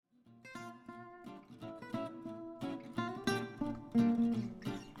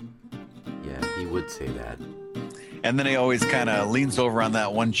would say that. And then he always kind of leans over on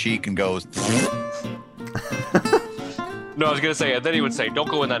that one cheek and goes... No, I was going to say, and then he would say, don't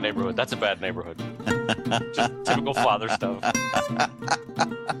go in that neighborhood. That's a bad neighborhood. Just typical father stuff.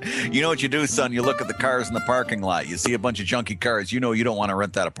 You know what you do, son? You look at the cars in the parking lot. You see a bunch of junky cars. You know you don't want to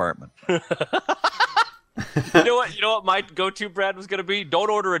rent that apartment. You know what my go-to, Brad, was going to be?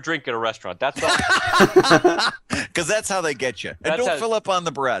 Don't order a drink at a restaurant. That's because that's how they get you. And don't fill up on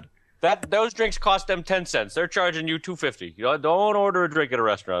the bread. Those drinks cost them 10 cents. They're charging you $2.50. You know, don't order a drink at a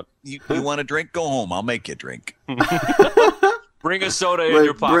restaurant. You want a drink? Go home. I'll make you a drink. Bring a soda in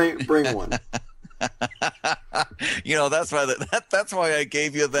your pocket. Bring one. You know, that's why I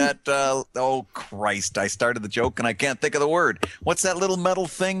gave you that. Oh Christ! I started the joke and I can't think of the word. What's that little metal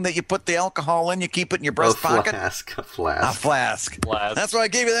thing that you put the alcohol in? You keep it in your breast pocket. A flask. A flask. That's why I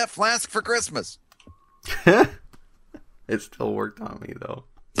gave you that flask for Christmas. It still worked on me though.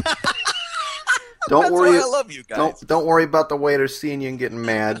 Don't That's worry. Why I love you guys. Don't worry about the waiters seeing you and getting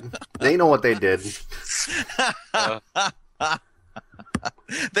mad. They know what they did.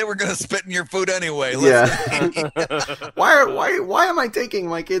 They were gonna spit in your food anyway. Yeah. Why am I taking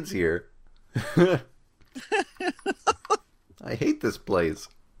my kids here? I hate this place.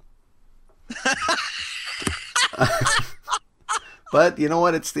 But you know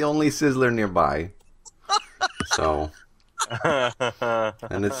what? It's the only Sizzler nearby. So.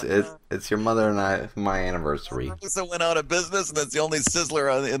 And it's your mother and my anniversary. So went out of business, and that's the only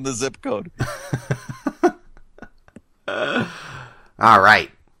Sizzler in the zip code. All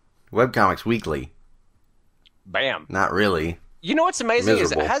right, Webcomics Weekly. Bam. Not really. You know what's amazing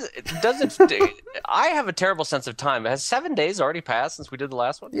Miserable. I have a terrible sense of time. Has 7 days already passed since we did the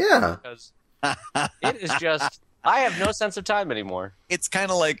last one? Yeah. Because it is just. I have no sense of time anymore. It's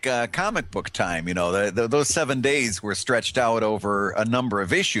kind of like comic book time, you know. Those 7 days were stretched out over a number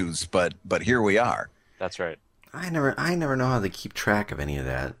of issues, but here we are. That's right. I never know how to keep track of any of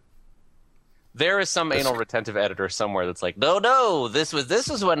that. There is some anal retentive editor somewhere that's like, no, this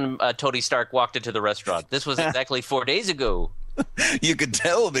was when Tony Stark walked into the restaurant. This was exactly 4 days ago. You could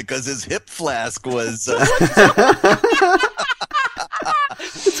tell because his hip flask was.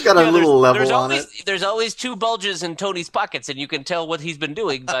 It's got a little level on it. There's always two bulges in Tony's pockets, and you can tell what he's been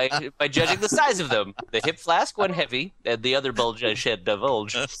doing by judging the size of them. The hip flask when heavy, and the other bulge I shed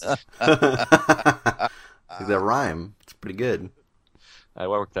divulge. That rhyme. It's pretty good. I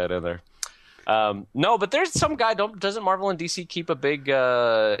worked that in there. No, but there's some guy. Doesn't Marvel and DC keep a big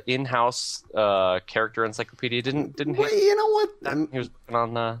in-house character encyclopedia? Didn't Well, you know what? he was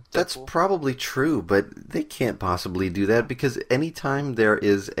working on? That's Deadpool? probably true, but they can't possibly do that because anytime there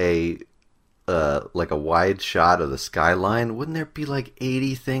is a like a wide shot of the skyline, wouldn't there be like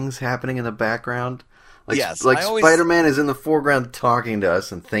 80 things happening in the background? Like, yes, like Spider-Man is in the foreground talking to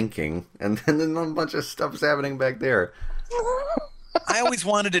us and thinking, and then a bunch of stuff's happening back there. I always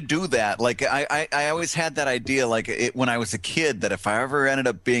wanted to do that. Like I always had that idea. Like when I was a kid, that if I ever ended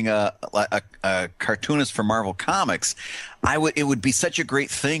up being a cartoonist for Marvel Comics, it would be such a great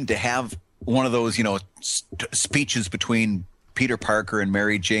thing to have one of those, speeches between Peter Parker and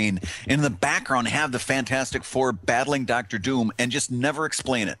Mary Jane, and in the background have the Fantastic Four battling Dr. Doom, and just never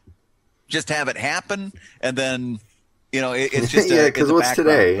explain it. Just have it happen, and then it's just yeah. Because what's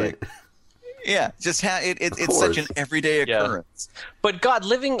today? Thing. Yeah, just it's such an everyday occurrence. Yeah. But God,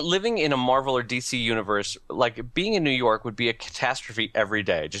 living in a Marvel or DC universe, like being in New York would be a catastrophe every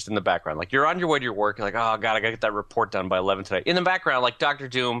day, just in the background. Like you're on your way to your work, you're like, oh God, I gotta get that report done by 11 today. In the background, like Dr.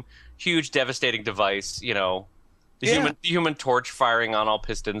 Doom, huge devastating device, the human torch firing on all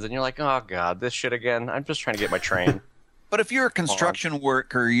pistons, and you're like, oh God, this shit again. I'm just trying to get my train. But if you're a construction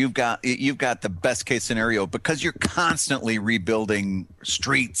worker, you've got the best case scenario because you're constantly rebuilding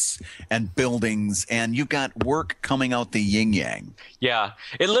streets and buildings, and you've got work coming out the yin yang. Yeah,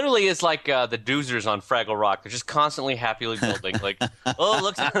 it literally is like the doozers on Fraggle Rock. They're just constantly happily building. Like, oh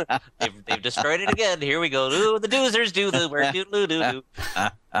look, they've destroyed it again. Here we go. Ooh, the doozers do the work.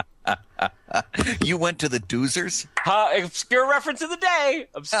 You went to the doozers? Obscure reference of the day.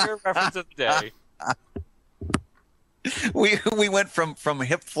 Obscure reference of the day. We went from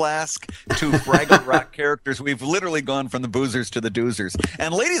Hip Flask to Fraggle Rock characters. We've literally gone from the boozers to the doozers.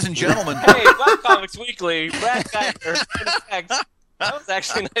 And ladies and gentlemen, hey, Webcomics Weekly, Brad Geiger. That was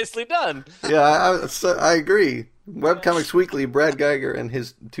actually nicely done. Yeah, I agree. Webcomics Weekly, Brad Geiger and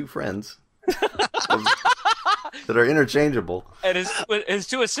his two friends that are interchangeable. And his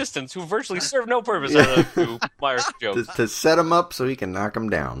two assistants who virtually serve no purpose other than to Myers jokes. To set him up so he can knock him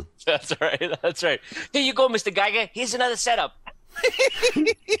down. That's right. Here you go, Mr. Geiger. Here's another setup.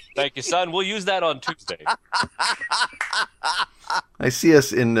 Thank you, son. We'll use that on Tuesday. I see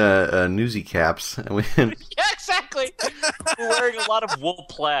us in newsy caps. And Yeah, exactly. We're wearing a lot of wool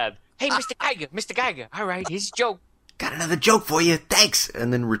plaid. Hey, Mr. Geiger. All right, here's a joke. got another joke for you. Thanks.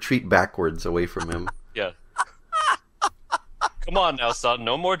 And then retreat backwards away from him. Yeah. Come on now, son.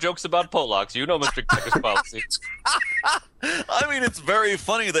 No more jokes about Polacks. You know Mr. Geiger's policy. I mean, it's very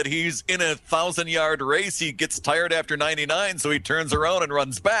funny that he's in a 1,000-yard race. He gets tired after 99, so he turns around and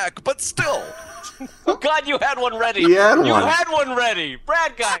runs back. But still. Oh, God, you had one ready. You had You one. had one ready.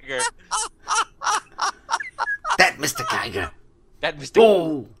 Brad Geiger. That Mr. Geiger. That Mr.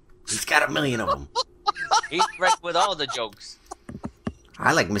 Oh, he's got 1,000,000 of them. He's right with all the jokes.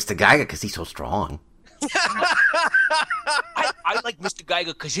 I like Mr. Geiger because he's so strong. I like Mr.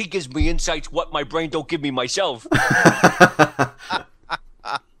 Geiger because he gives me insights what my brain don't give me myself.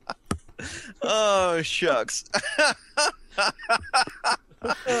 Oh, shucks.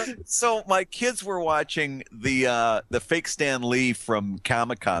 So my kids were watching the fake Stan Lee from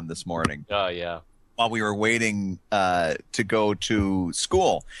Comic-Con this morning Oh, yeah. while we were waiting to go to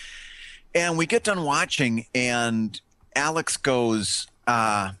school. And we get done watching, and Alex goes,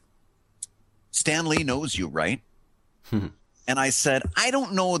 Stan Lee knows you, right? And I said, I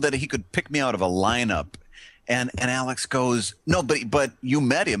don't know that he could pick me out of a lineup. And Alex goes, no, but you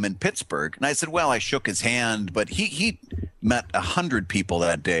met him in Pittsburgh. And I said, well, I shook his hand, but he met 100 people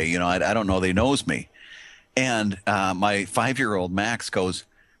that day. You know, I don't know that he knows me. And my 5-year-old Max goes,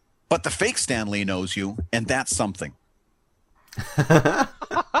 but the fake Stan Lee knows you, and that's something.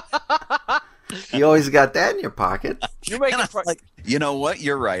 You always got that in your pocket. You're making And I'm like, you know what?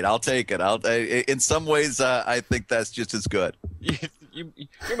 You're right. I'll take it. In some ways, I think that's just as good.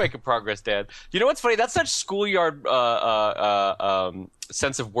 You're making progress, Dad. You know what's funny? That's such schoolyard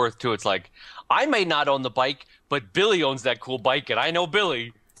sense of worth too. It's like, I may not own the bike, but Billy owns that cool bike, and I know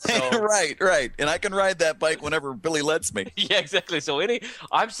Billy. So, Right. And I can ride that bike whenever Billy lets me. yeah, exactly. So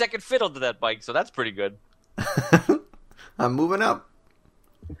I'm second fiddle to that bike, so that's pretty good. I'm moving up.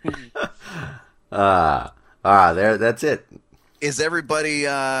 There. That's it. Is everybody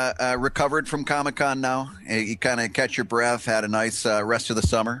recovered from Comic-Con now? You kind of catch your breath, had a nice rest of the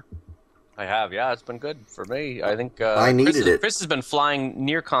summer? I have, yeah. It's been good for me. I think I needed it. Chris has been flying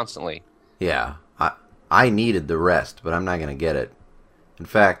near constantly. Yeah, I needed the rest, but I'm not gonna get it. In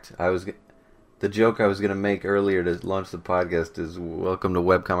fact, the joke I was gonna make earlier to launch the podcast is "Welcome to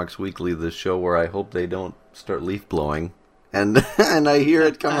Webcomics Weekly," the show where I hope they don't start leaf blowing, and and I hear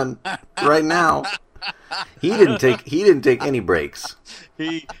it coming right now. He didn't take any breaks.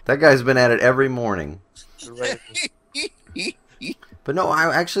 That guy's been at it every morning. But no,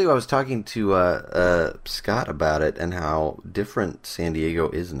 I was talking to Scott about it and how different San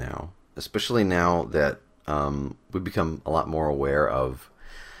Diego is now, especially now that we've become a lot more aware of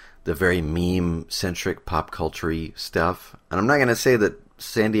the very meme-centric pop culture stuff. And I'm not going to say that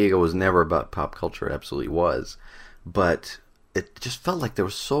San Diego was never about pop culture. It absolutely was. But it just felt like there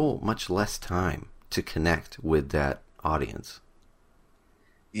was so much less time to connect with that audience.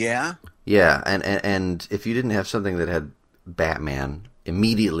 Yeah? Yeah, and if you didn't have something that had Batman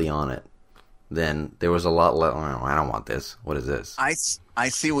immediately on it, then there was a lot less, oh, I don't want this. What is this? I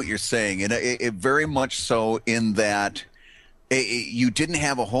see what you're saying. And it very much so in that you didn't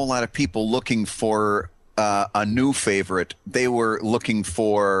have a whole lot of people looking for a new favorite. They were looking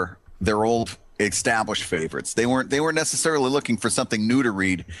for their old established favorites. They weren't necessarily looking for something new to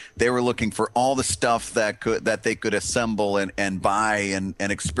read. They were looking for all the stuff that they could assemble and buy and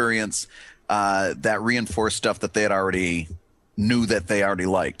experience that reinforced stuff that they had already knew that they already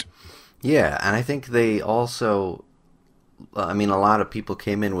liked. Yeah, and I think they also, I mean, a lot of people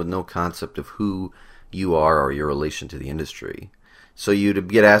came in with no concept of who you are or your relation to the industry. So you'd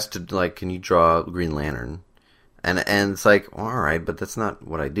get asked to, like, can you draw Green Lantern? And it's like, well, all right, but that's not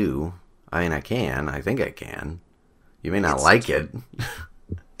what I do. I mean, I think I can. You may not like it.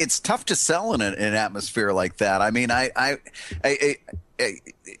 It's tough to sell in an atmosphere like that. I mean, I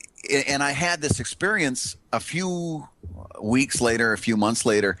had this experience a few weeks later, a few months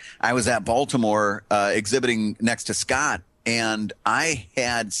later. I was at Baltimore exhibiting next to Scott, and I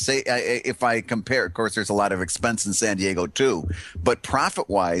had if I compare, of course, there's a lot of expense in San Diego too, but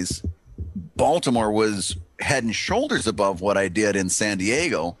profit-wise, Baltimore was head and shoulders above what I did in San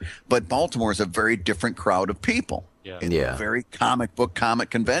Diego. But Baltimore is a very different crowd of people. Yeah. It's a very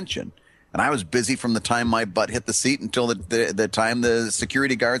comic convention. And I was busy from the time my butt hit the seat until the time the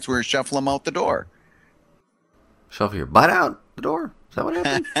security guards were shuffling them out the door. Shuffle your butt out? the door? Is that what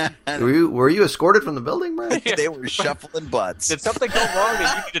happened? Were you escorted from the building, Brad? They were shuffling butts. Did something go wrong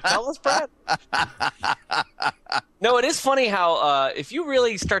that you need to tell us, Brad? No, it is funny how if you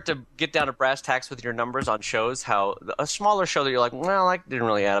really start to get down to brass tacks with your numbers on shows, how a smaller show that you're like, well, that didn't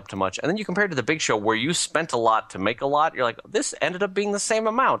really add up to much, and then you compare it to the big show where you spent a lot to make a lot, you're like, this ended up being the same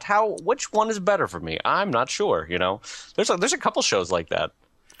amount. Which one is better for me? I'm not sure. There's a couple shows like that.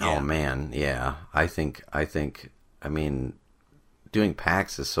 Yeah. Oh man, yeah. I mean, doing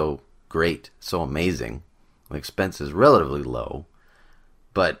PAX is so great, so amazing. The expense is relatively low,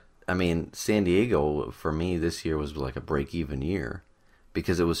 but I mean, San Diego for me this year was like a break-even year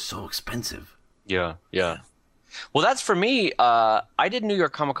because it was so expensive. Yeah. Well, that's for me. I did New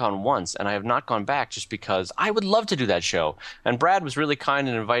York Comic Con once, and I have not gone back just because I would love to do that show. And Brad was really kind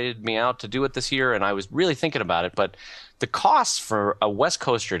and invited me out to do it this year, and I was really thinking about it. But the costs for a West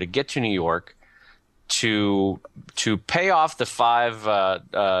Coaster to get to New York, to pay off the 5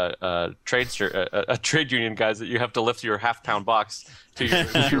 trade union guys that you have to lift your half-pound box to your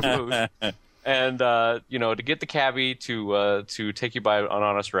booth, and to get the cabbie to take you by an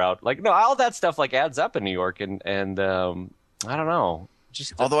honest route, like all that stuff like adds up in New York, and I don't know.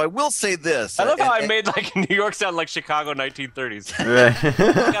 Although I will say this, I love how I made like New York sound like Chicago 1930s. Right.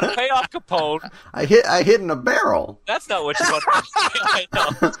 You got to pay off Capone. I hid in a barrel. That's not what you want. I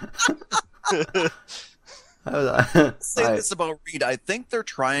know. Say this about Reed. I think they're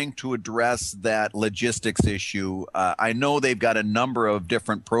trying to address that logistics issue. I know they've got a number of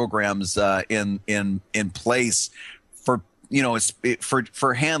different programs in place for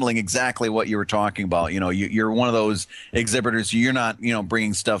handling exactly what you were talking about. You're one of those exhibitors. You're not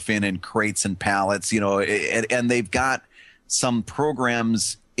bringing stuff in crates and pallets. And they've got some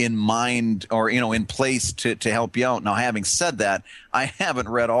programs in mind or in place to help you out. Now, having said that, I haven't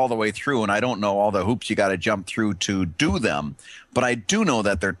read all the way through, and I don't know all the hoops you got to jump through to do them. But I do know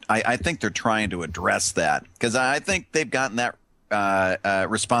that I think they're trying to address that, because I think they've gotten that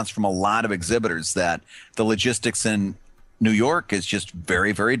response from a lot of exhibitors that the logistics in New York is just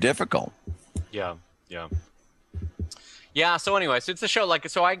very, very difficult. Yeah, so anyway, so it's a show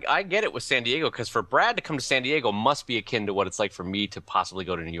I get it with San Diego, because for Brad to come to San Diego must be akin to what it's like for me to possibly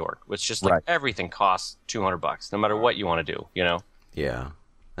go to New York. It's just like Everything costs $200 no matter what you want to do, Yeah.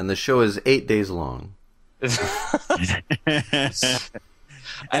 And the show is 8 days long. And San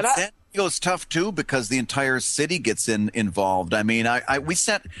Diego's tough too, because the entire city gets involved. I mean,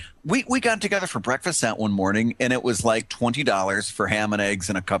 we got together for breakfast that one morning, and it was like $20 for ham and eggs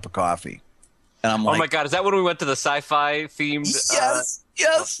and a cup of coffee. And I'm like, oh my God, is that when we went to the sci-fi themed?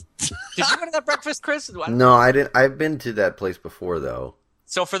 Yes. Did you go to that breakfast, Chris? No, I didn't. I've been to that place before, though.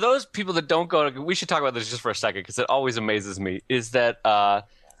 So for those people that don't go to, we should talk about this just for a second, because it always amazes me, is that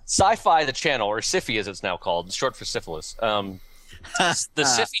Sci-Fi, the channel, or Syfy as it's now called, short for syphilis, the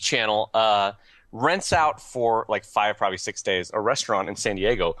Syfy channel rents out for like 5, probably 6 days, a restaurant in San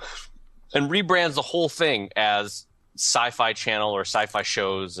Diego, and rebrands the whole thing as Sci-Fi Channel or Sci-Fi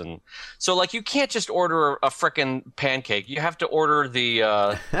shows. And so like you can't just order a frickin' pancake, you have to order the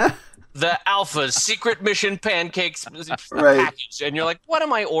Alpha's secret mission pancakes package, and you're like, what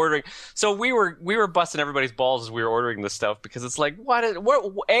am I ordering? So we were busting everybody's balls as we were ordering this stuff, because it's like, what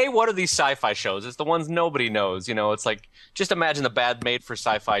are these sci-fi shows? It's the ones nobody knows. It's like, just imagine the bad made for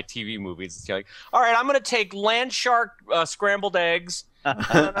sci-fi TV movies. It's like, all right, I'm gonna take land shark scrambled eggs, and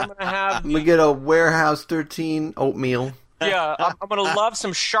then I'm gonna have we get a Warehouse 13 oatmeal. Yeah, I'm gonna love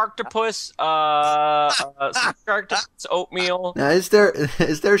some Sharktopus, oatmeal. Now, is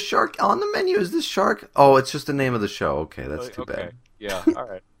there shark on the menu? Is this shark? Oh, it's just the name of the show. Okay, that's too bad. Yeah, all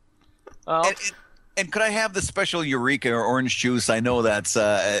right. And could I have the special Eureka or orange juice? I know that's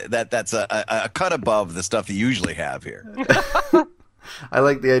a cut above the stuff you usually have here. I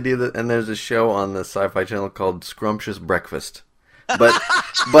like the idea that, and there's a show on the Sci-Fi Channel called Scrumptious Breakfast. But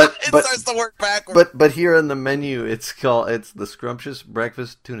it starts to work backwards. But here on the menu, it's the Scrumptious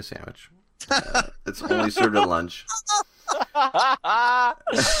Breakfast Tuna Sandwich. It's only served at lunch.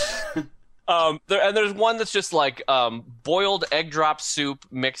 There's one that's just like boiled egg drop soup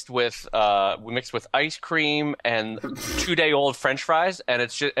mixed with ice cream and 2-day-old French fries, and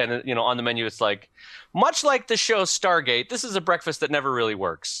it's just, and on the menu it's like, much like the show Stargate, this is a breakfast that never really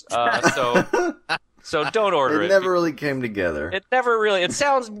works. So don't order it. It never really came together. It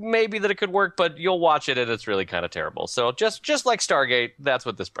sounds maybe that it could work, but you'll watch it and it's really kind of terrible. So just like Stargate, that's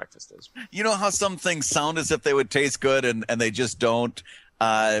what this breakfast is. You know how some things sound as if they would taste good and they just don't?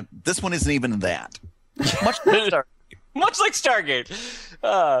 This one isn't even that. Much like Stargate.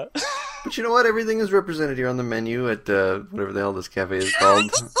 But you know what? Everything is represented here on the menu at whatever the hell this cafe is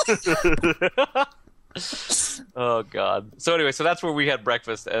called. Oh God. So anyway, so that's where we had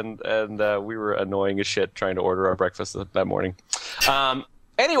breakfast, and we were annoying as shit trying to order our breakfast that morning.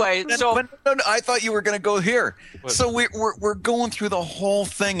 Anyway, so no, I thought you were going to go here. What? So we're going through the whole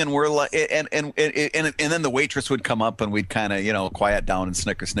thing, and we're like, and then the waitress would come up, and we'd kind of quiet down and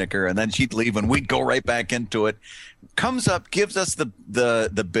snicker, and then she'd leave, and we'd go right back into it. Comes up, gives us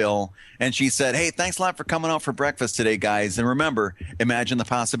the bill, and she said, "Hey, thanks a lot for coming out for breakfast today, guys. And remember, imagine the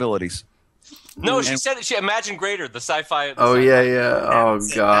possibilities." no, she said she imagined greater, the sci-fi. Oh yeah, yeah. Oh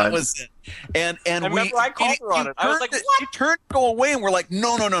God. That was it. And I remember I called her on it. I was like, "What?" You turned to go away, and we're like,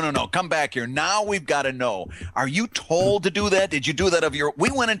 no, come back here. Now we've got to know. Are you told to do that? Did you do that of your?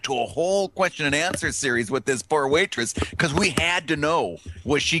 We went into a whole question and answer series with this poor waitress because we had to know: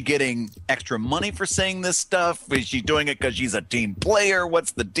 was she getting extra money for saying this stuff? Is she doing it because she's a team player?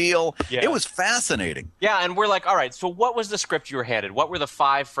 What's the deal? Yeah. It was fascinating. Yeah, and we're like, all right, so what was the script you were handed? What were the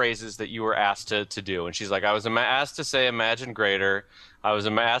 5 phrases that you were asked to do? And she's like, I was asked to say imagine greater. I was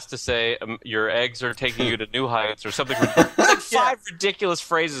asked to say your eggs are taking you to new heights or something. Like 5 ridiculous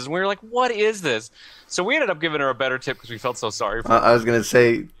phrases. And we were like, what is this? So we ended up giving her a better tip because we felt so sorry for her. I was going to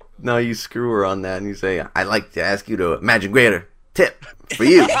say, no, you screw her on that and you say, I'd like to ask you to imagine greater. Tip for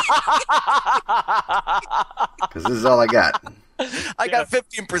you. Because this is all I got. I got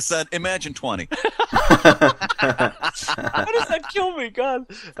 15%. Imagine 20. How does that kill me? God.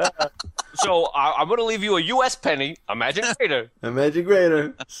 So I'm going to leave you a U.S. penny. Imagine greater. Imagine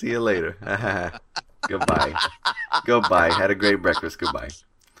greater. See you later. Goodbye. Goodbye. Had a great breakfast. Goodbye.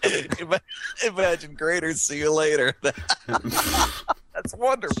 Imagine greater. See you later. That's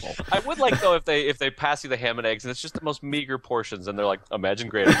wonderful. I would like though if they pass you the ham and eggs and it's just the most meager portions and they're like imagine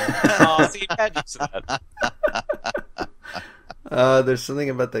greater. Oh, see, imagine that. There's something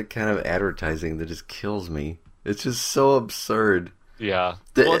about that kind of advertising that just kills me. It's just so absurd. Yeah.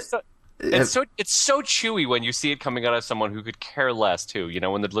 Well, it's so chewy when you see it coming out of someone who could care less too.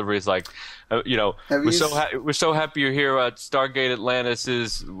 When the delivery is like, we're so happy you're here at Stargate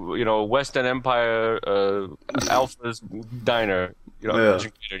Atlantis' West End Empire Alpha's diner.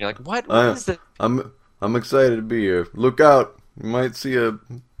 And you're like, what is it? I'm excited to be here. Look out! You might see a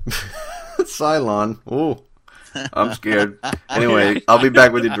Cylon. Oh. I'm scared. Anyway, I'll be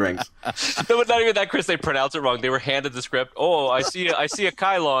back with your drinks. No, but not even that, Chris. They pronounced it wrong. They were handed the script. Oh, I see a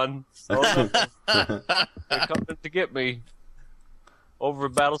Kylon. Oh, no. They're coming to get me over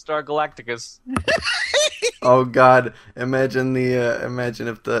at Battlestar Galacticus. Oh God! Imagine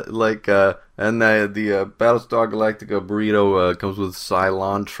if the Battlestar Galactica burrito comes with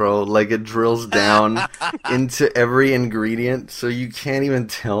cilantro. Like it drills down into every ingredient, so you can't even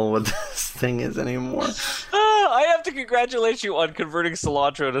tell what this thing is anymore. I have to congratulate you on converting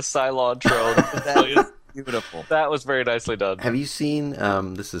cilantro to cilantro. That is beautiful. That was very nicely done. Have you seen?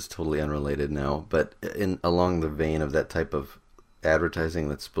 This is totally unrelated now, but along the vein of that type of advertising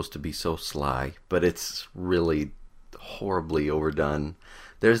that's supposed to be so sly, but it's really horribly overdone.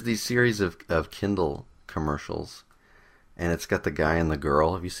 There's these series of Kindle commercials, and it's got the guy and the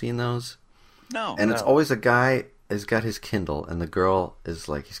girl. Have you seen those? No. And it's always a guy has got his Kindle, and the girl is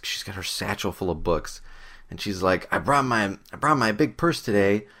like, she's got her satchel full of books, and she's like, I brought my big purse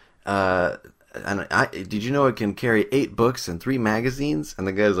today. And did you know it can carry 8 books and 3 magazines? And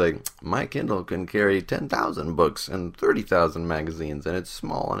the guy's like, my Kindle can carry 10,000 books and 30,000 magazines, and it's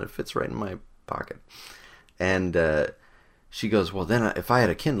small and it fits right in my pocket. And she goes, well, then if I had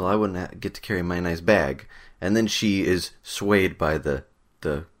a Kindle, I wouldn't get to carry my nice bag. And then she is swayed by the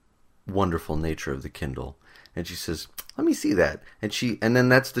wonderful nature of the Kindle, and she says, let me see that. And then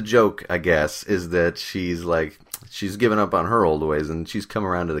that's the joke, I guess, is that she's given up on her old ways and she's come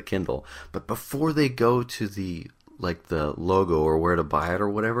around to the Kindle. But before they go to the logo or where to buy it or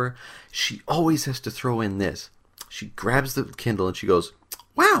whatever, she always has to throw in this. She grabs the Kindle and she goes,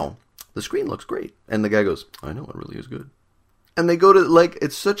 wow, the screen looks great. And the guy goes, I know, it really is good. And they go to,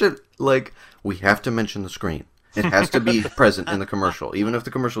 it's such a, we have to mention the screen. It has to be present in the commercial. Even if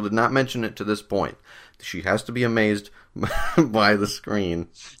the commercial did not mention it to this point, she has to be amazed by the screen.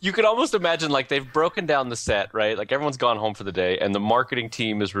 You could almost imagine, they've broken down the set, right? Like, everyone's gone home for the day, and the marketing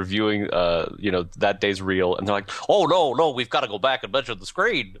team is reviewing, that day's reel, and they're like, oh, no, we've got to go back and mention the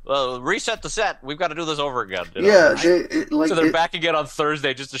screen. Reset the set. We've got to do this over again. Yeah. So they're back again on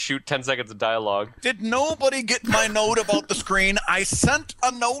Thursday just to shoot 10 seconds of dialogue. Did nobody get my note about the screen? I sent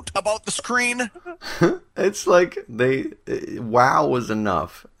a note about the screen. It's like wow was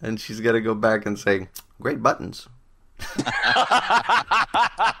enough, and she's got to go back and say, great buttons.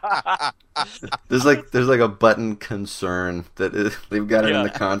 There's a button concern that they've got it in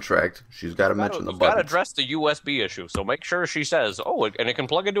the contract. She's got to mention the buttons. Got to address the USB issue, so make sure she says, and it can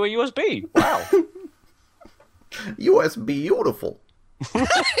plug into a USB. Wow. USB beautiful.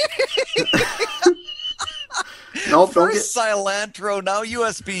 Nope, don't First cilantro, now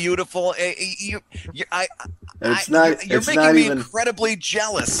USB beautiful. You're It's making not me even incredibly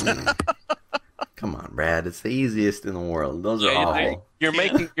jealous. Come on, Brad. It's the easiest in the world. Those are Yeah, awful.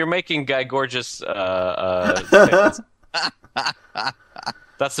 you're making Guy Gorgeous. That's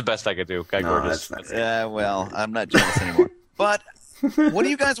the best I could do. Guy Gorgeous. That's not. Yeah, well, I'm not jealous anymore. But what do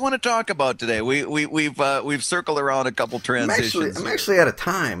you guys want to talk about today? We've circled around a couple transitions. I'm actually out of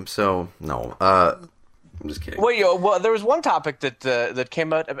time, so no. I'm just kidding. Well, there was one topic that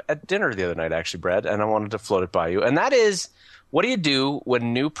came out at dinner the other night, actually, Brad, and I wanted to float it by you, and that is, what do you do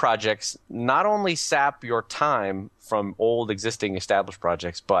when new projects not only sap your time from old, existing, established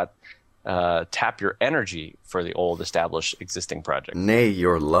projects, but tap your energy for the old, established, existing projects? Nay,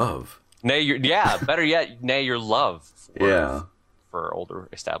 your love. Better yet, nay, your love. For older,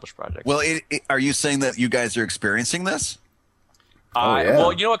 established projects. Well, are you saying that you guys are experiencing this? Yeah.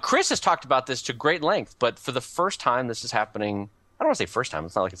 Well, you know what? Chris has talked about this to great length, but for the first time, this is happening. I don't want to say first time.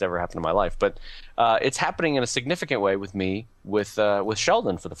 It's not like it's ever happened in my life, but it's happening in a significant way with me, with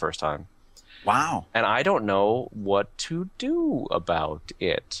Sheldon for the first time. Wow. And I don't know what to do about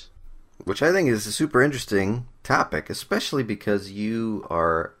it. Which I think is a super interesting topic, especially because you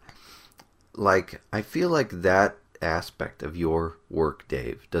are, like, I feel like that aspect of your work,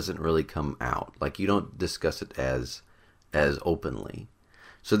 Dave, doesn't really come out. Like, you don't discuss it as openly.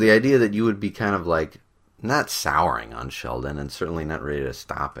 So the idea that you would be kind of like not souring on Sheldon and certainly not ready to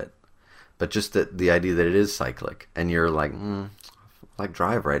stop it, but just that the idea that it is cyclic and you're like, like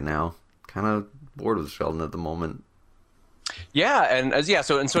Drive right now, kind of bored with Sheldon at the moment. Yeah,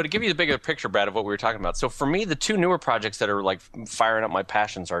 so to give you the bigger picture, Brad, of what we were talking about. So for me, the two newer projects that are like firing up my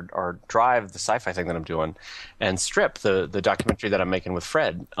passions are Drive, the sci-fi thing that I'm doing, and Strip, the documentary that I'm making with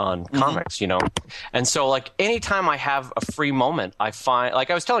Fred on comics, you know. And so like anytime I have a free moment, I find, like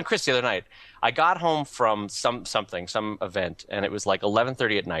I was telling Chris the other night, I got home from some event, and it was like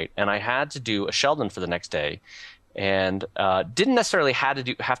 11:30 at night, and I had to do a Sheldon for the next day. And didn't necessarily have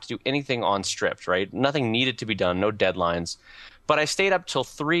to do anything on Stripped, right? Nothing needed to be done, no deadlines. But I stayed up till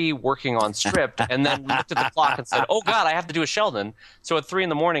 3 working on Stripped, and then looked at the clock and said, "Oh God, I have to do a Sheldon." So at 3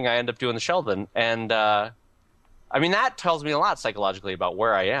 a.m, I end up doing the Sheldon, and I mean that tells me a lot psychologically about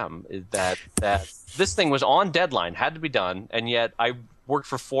where I am. Is that this thing was on deadline, had to be done, and yet I worked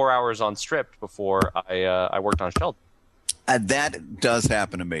for 4 hours on Stripped before I worked on Sheldon. That does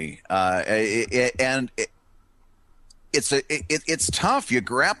happen to me, It's tough. You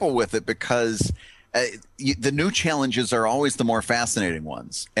grapple with it because the new challenges are always the more fascinating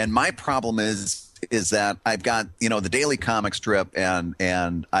ones. And my problem is that I've got, the daily comic strip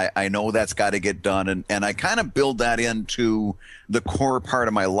and I know that's got to get done. And I kind of build that into the core part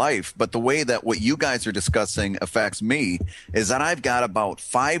of my life. But the way that what you guys are discussing affects me is that I've got about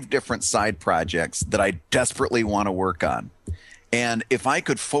 5 different side projects that I desperately want to work on. And if I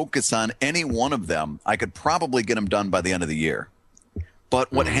could focus on any one of them, I could probably get them done by the end of the year. But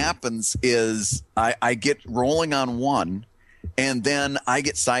what happens is I get rolling on one, and then I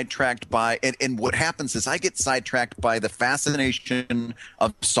get sidetracked by and what happens is I get sidetracked by the fascination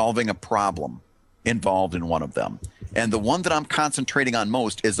of solving a problem involved in one of them. And the one that I'm concentrating on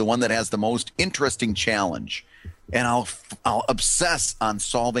most is the one that has the most interesting challenge. And I'll obsess on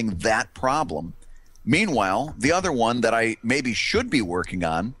solving that problem. Meanwhile, the other one that I maybe should be working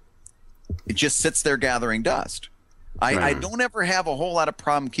on, it just sits there gathering dust. I don't ever have a whole lot of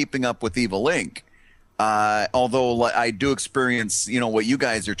problem keeping up with Evil Inc. Although I do experience, what you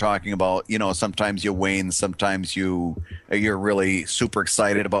guys are talking about. Sometimes you wane, sometimes you're really super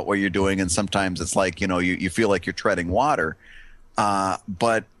excited about what you're doing, and sometimes it's like, you feel like you're treading water.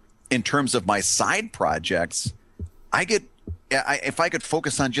 But in terms of my side projects, if I could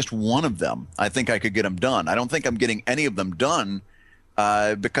focus on just one of them, I think I could get them done. I don't think I'm getting any of them done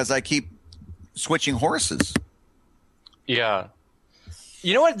because I keep switching horses. Yeah.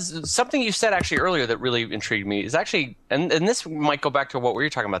 You know what? Something you said actually earlier that really intrigued me is actually, and this might go back to what we were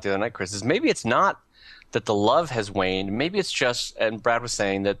talking about the other night, Chris, is maybe it's not that the love has waned. Maybe it's just, and Brad was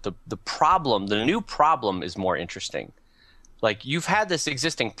saying that the new problem is more interesting. Like you've had this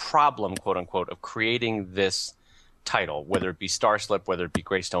existing problem, quote unquote, of creating this title, whether it be Starslip, whether it be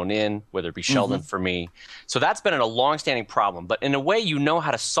Greystone Inn, whether it be Sheldon for me. So that's been a long-standing problem. But in a way, you know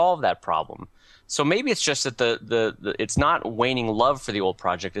how to solve that problem. So maybe it's just that the it's not waning love for the old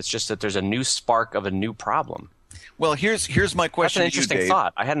project. It's just that there's a new spark of a new problem. Well, here's my question. That's an interesting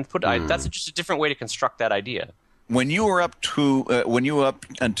thought. I hadn't put. That's just a different way to construct that idea. When you were up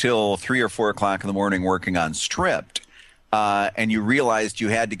until 3 or 4 o'clock in the morning working on Stripped, and you realized you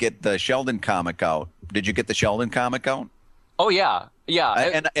had to get the Sheldon comic out, Did you get the Sheldon comic out? Oh yeah,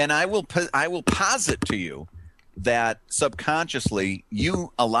 yeah. And I will posit to you that subconsciously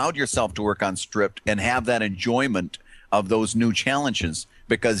you allowed yourself to work on Stripped and have that enjoyment of those new challenges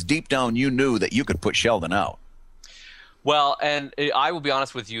because deep down you knew that you could put Sheldon out. Well, and I will be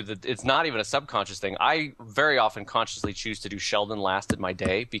honest with you that it's not even a subconscious thing. I very often consciously choose to do Sheldon last in my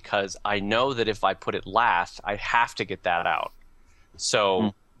day because I know that if I put it last, I have to get that out.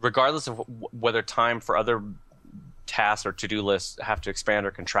 So regardless of whether time for other tasks or to-do lists have to expand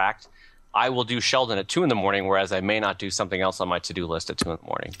or contract, I will do Sheldon at 2 a.m, whereas I may not do something else on my to-do list at 2 a.m.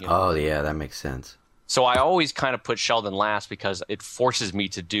 You know? Oh, yeah, that makes sense. So I always kind of put Sheldon last because it forces me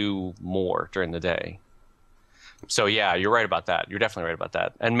to do more during the day. So yeah, you're right about that. You're definitely right about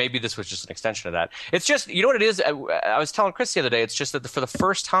that. And maybe this was just an extension of that. It's just, you know what it is? I was telling Chris the other day, it's just that for the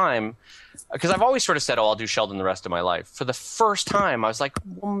first time, because I've always sort of said, oh, I'll do Sheldon the rest of my life. For the first time, I was like,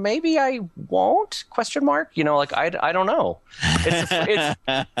 well, maybe I won't, ? You know, like, I don't know. It's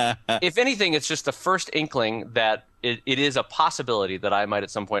if anything, it's just the first inkling that it is a possibility that I might at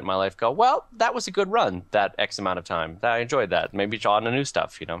some point in my life go, well, that was a good run, that X amount of time. I enjoyed that. Maybe on the new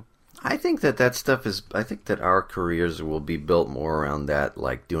stuff, you know? I think that stuff is. I think that our careers will be built more around that,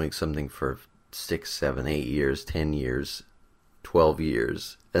 like doing something for 6, 7, 8 years, 10 years, 12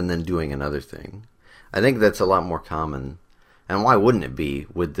 years, and then doing another thing. I think that's a lot more common. And why wouldn't it be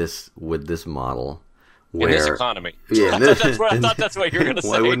with this model? Where, in this economy. Yeah, I thought that's what you were going to say.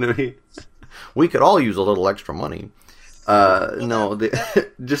 Why wouldn't it be? We could all use a little extra money. No,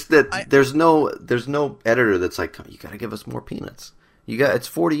 just that there's no editor that's like, you got to give us more peanuts. It's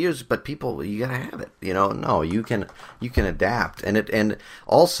 40 years, but people, you gotta have it. You know, no, you can adapt, and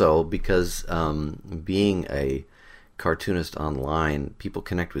also because being a cartoonist online, people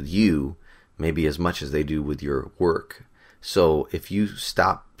connect with you maybe as much as they do with your work. So if you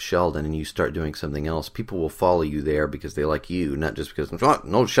stop Sheldon and you start doing something else, people will follow you there because they like you, not just because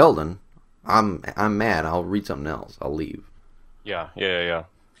no Sheldon, I'm mad. I'll read something else. I'll leave. Yeah.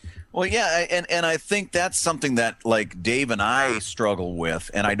 Well, yeah, and I think that's something that like Dave and I struggle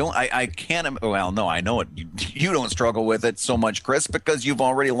with, and I can't. Well, no, I know it. You don't struggle with it so much, Chris, because you've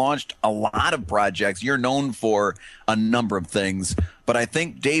already launched a lot of projects. You're known for a number of things, but I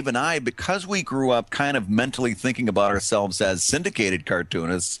think Dave and I, because we grew up kind of mentally thinking about ourselves as syndicated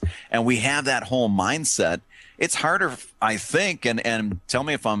cartoonists, and we have that whole mindset. It's harder, I think, and tell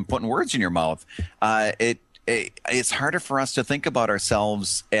me if I'm putting words in your mouth. It's harder for us to think about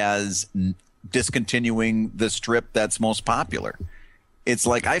ourselves as discontinuing the strip that's most popular. It's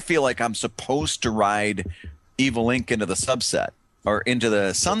like I feel like I'm supposed to ride Evil Inc. into the subset or into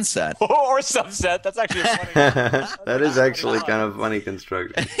the sunset. Or sunset. That's actually funny. That is actually kind of funny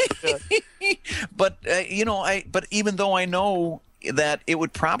construction. But but even though I know that it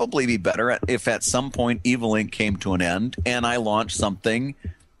would probably be better if at some point Evil Inc. came to an end and I launched something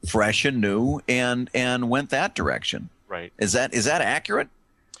fresh and new and went that direction. Right. Is that accurate?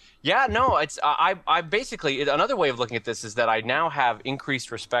 Yeah, no, it's I basically, another way of looking at this is that I now have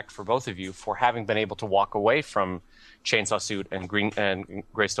increased respect for both of you for having been able to walk away from Chainsaw Suit and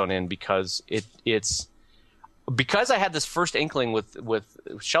Greystone Inn because it's because I had this first inkling with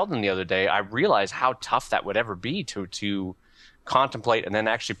Sheldon the other day. I realized how tough that would ever be to contemplate and then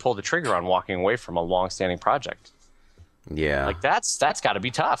actually pull the trigger on walking away from a long-standing project. Yeah, like that's got to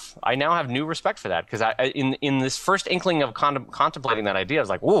be tough. I now have new respect for that because in this first inkling of contemplating that idea, I was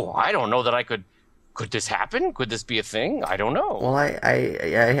like, "Whoa, I don't know that I could. Could this happen? Could this be a thing? I don't know." Well, I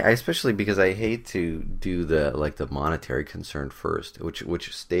especially because I hate to do the monetary concern first,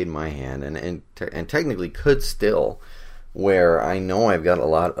 which stayed in my hand and technically could still, where I know I've got a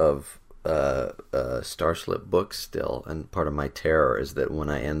lot of Starslip books still, and part of my terror is that when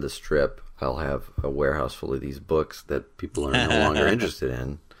I end the strip, I'll have a warehouse full of these books that people are no longer interested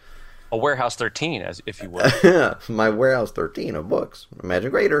in. A warehouse 13, as if you will. My warehouse 13 of books. Imagine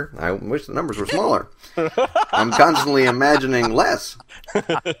greater. I wish the numbers were smaller. I'm constantly imagining less.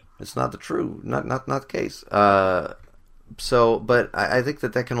 It's not the case. But I think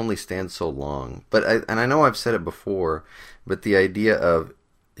that can only stand so long. But I know I've said it before, but the idea of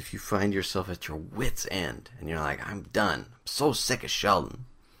if you find yourself at your wit's end and you're like, I'm done. I'm so sick of Sheldon.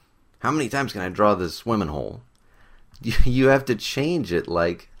 How many times can I draw this swimming hole? You have to change it.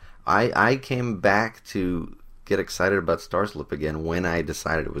 Like, I came back to get excited about Starslip again when I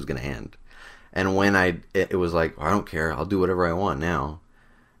decided it was going to end. And when it was like, I don't care, I'll do whatever I want now.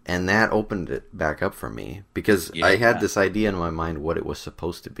 And that opened it back up for me. Because I had this idea in my mind what it was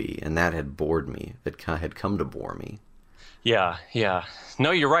supposed to be. And that had bored me. It had come to bore me. Yeah, yeah.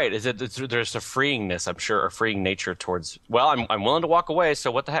 No, you're right. There's a freeingness, I'm sure, a freeing nature towards. Well, I'm willing to walk away.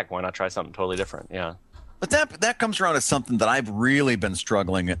 So what the heck? Why not try something totally different? Yeah. But that comes around to something that I've really been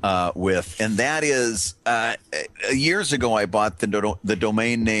struggling with, and that is years ago I bought the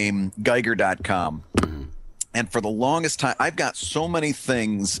domain name Geiger.com. And for the longest time, I've got so many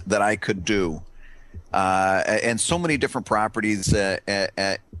things that I could do and so many different properties.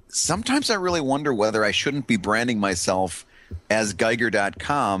 Sometimes I really wonder whether I shouldn't be branding myself as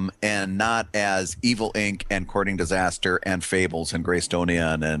Geiger.com and not as Evil Inc. and Courting Disaster and Fables and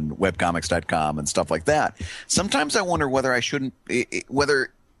Greystonian and Webcomics.com and stuff like that. Sometimes I wonder whether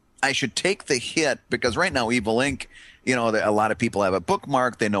whether I should take the hit, because right now Evil Inc., a lot of people have a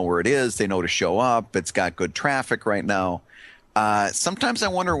bookmark. They know where it is. They know to show up. It's got good traffic right now. Sometimes I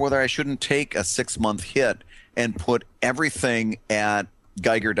wonder whether I shouldn't take a 6-month hit and put everything at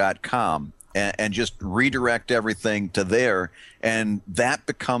Geiger.com and just redirect everything to there. And that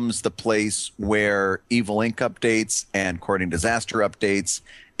becomes the place where Evil Inc. updates and Courting Disaster updates.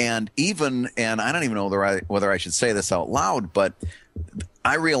 And I don't even know whether I should say this out loud, but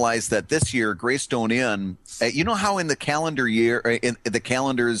I realized that this year, Greystone Inn, you know how in the calendar year, in the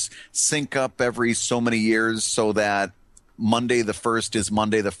calendars sync up every so many years so that Monday the 1st is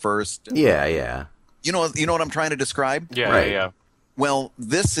Monday the 1st? Yeah, yeah. You know what I'm trying to describe? Yeah, Right. yeah. Well,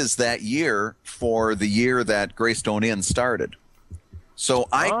 this is that year for the year that Greystone Inn started. So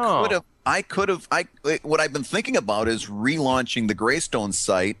what I've been thinking about is relaunching the Greystone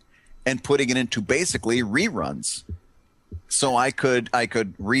site and putting it into basically reruns. So I could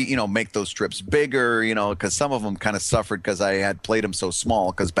make those trips bigger, because some of them kind of suffered because I had played them so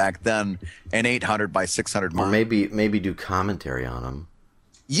small. Because back then, an 800 by 600 Or mile. maybe do commentary on them.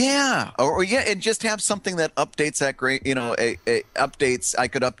 Yeah, and just have something that updates that great, updates. I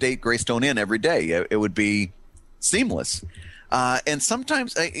could update Greystone Inn every day. It would be seamless. And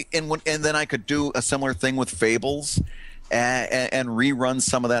sometimes, and then I could do a similar thing with Fables, and rerun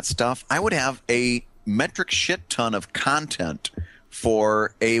some of that stuff. I would have a metric shit ton of content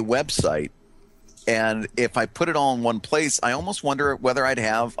for a website. And if I put it all in one place, I almost wonder whether I'd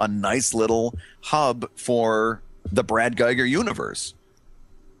have a nice little hub for the Brad Geiger universe.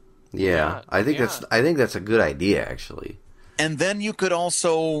 Yeah, I think that's a good idea, actually. And then you could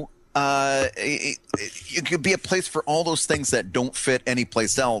also it could be a place for all those things that don't fit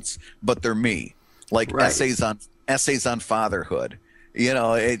anyplace else, but they're me, like Right. essays on fatherhood.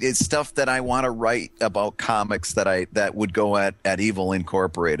 It's stuff that I want to write about comics that would go at Evil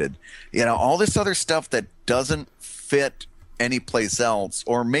Incorporated. All this other stuff that doesn't fit anyplace else,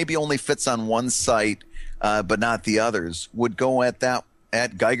 or maybe only fits on one site, but not the others, would go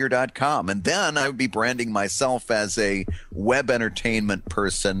at Geiger.com. And then I would be branding myself as a web entertainment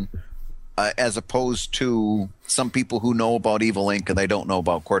person, as opposed to some people who know about Evil Inc. and they don't know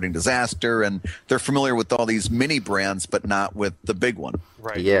about Courting Disaster, and they're familiar with all these mini brands, but not with the big one.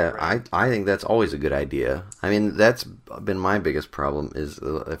 Right. Yeah, right. I think that's always a good idea. I mean, that's been my biggest problem is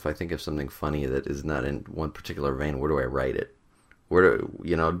if I think of something funny that is not in one particular vein, where do I write it?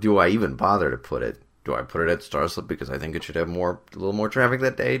 Do I even bother to put it? Do I put it at Starslip because I think it should have a little more traffic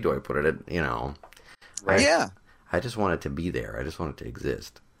that day? Do I put it at, Right. Yeah. I just want it to be there. I just want it to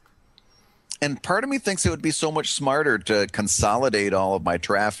exist. And part of me thinks it would be so much smarter to consolidate all of my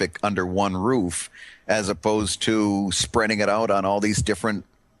traffic under one roof as opposed to spreading it out on all these different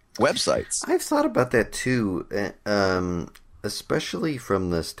websites. I've thought about that too, especially from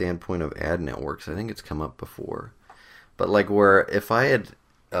the standpoint of ad networks. I think it's come up before. But like where if I had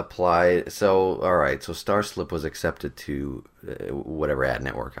applied, so Starslip was accepted to whatever ad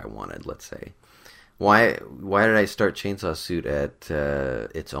network I wanted, let's say. Why did I start Chainsaw Suit at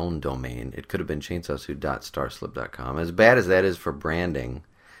its own domain? It could have been chainsawsuit.starslip.com. As bad as that is for branding,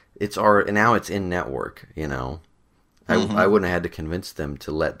 now it's in network, Mm-hmm. I wouldn't have had to convince them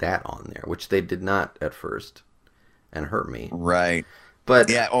to let that on there, which they did not at first, and hurt me. Right. But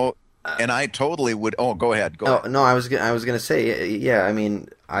yeah, and I totally would. Oh, go ahead. Go ahead. No, I was gonna say, yeah. I mean,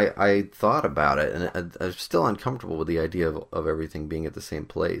 I thought about it, and I'm still uncomfortable with the idea of everything being at the same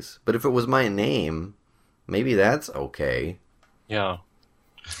place. But if it was my name, maybe that's okay. Yeah.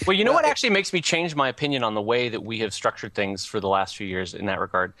 Well, you know what actually makes me change my opinion on the way that we have structured things for the last few years in that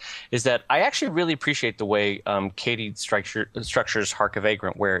regard is that I actually really appreciate the way Katie structures Hark of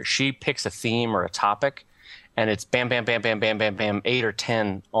Vagrant, where she picks a theme or a topic, and it's bam, bam, bam, bam, bam, bam, bam, 8 or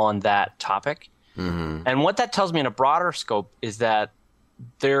 10 on that topic. Mm-hmm. And what that tells me in a broader scope is that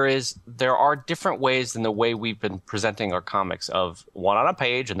there are different ways than the way we've been presenting our comics, of one on a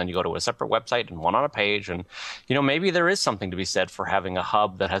page and then you go to a separate website and one on a page. And maybe there is something to be said for having a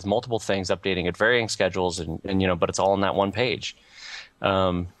hub that has multiple things updating at varying schedules, and but it's all on that one page.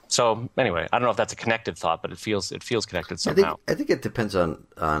 So anyway, I don't know if that's a connected thought, but it feels connected somehow. I think it depends on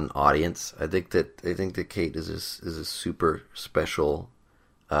audience. I think that Kate is a super special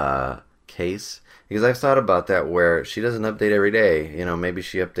case, because I've thought about that, where she doesn't update every day. Maybe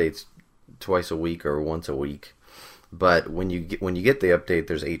she updates twice a week or once a week, but when you get the update,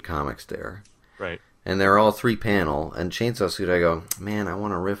 there's 8 comics there, right? And they're all 3-panel. And Chainsaw Suit, I go, man, I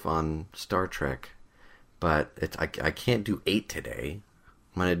want to riff on Star Trek, but I can't do 8 today.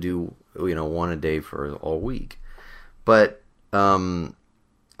 I'm gonna do 1 a day for all week, but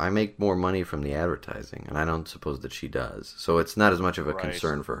I make more money from the advertising, and I don't suppose that she does. So it's not as much of a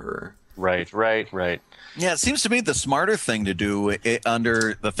concern for her. Right. Yeah, it seems to me the smarter thing to do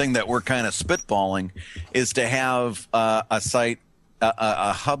under the thing that we're kind of spitballing is to have a site,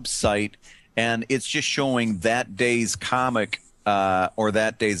 a hub site, and it's just showing that day's comic or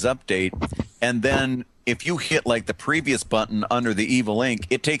that day's update, and then if you hit like the previous button under the Evil Ink,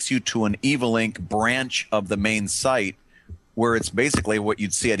 it takes you to an Evil Ink branch of the main site, where it's basically what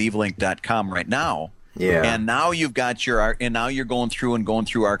you'd see at evilink.com right now. Yeah. And now you've got now you're going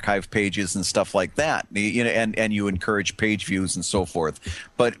through archive pages and stuff like that. And you encourage page views and so forth.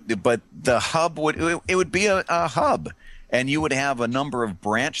 But the hub would be a hub, and you would have a number of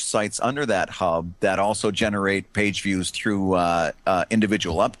branch sites under that hub that also generate page views through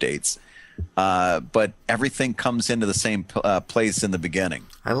individual updates. But everything comes into the same place in the beginning.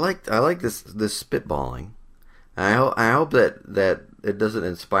 I like this spitballing. I hope that it doesn't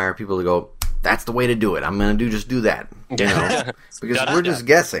inspire people to go, that's the way to do it. I'm going to just do that. Because we're just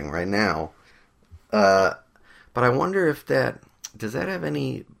guessing right now. But I wonder if does that have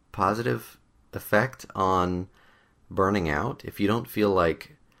any positive effect on burning out? If you don't feel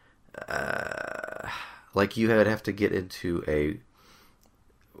like you would have to get into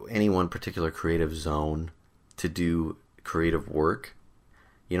any one particular creative zone to do creative work.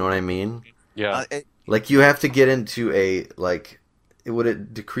 You know what I mean? Yeah. You have to get into would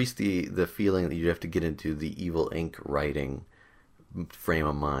it decrease the feeling that you have to get into the Evil Ink writing frame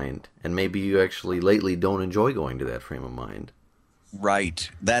of mind? And maybe you actually lately don't enjoy going to that frame of mind. Right.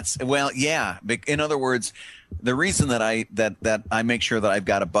 Yeah. In other words, the reason that I make sure that I've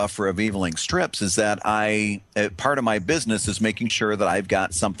got a buffer of Evil Ink strips is that part of my business is making sure that I've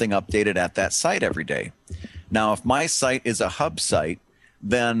got something updated at that site every day. Now, if my site is a hub site,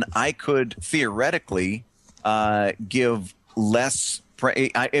 then I could theoretically give less.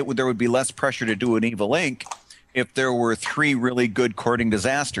 There would be less pressure to do an Evil Ink if there were 3 really good Courting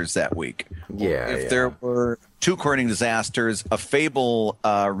Disasters that week. Yeah. If there were 2 Courting Disasters, a Fable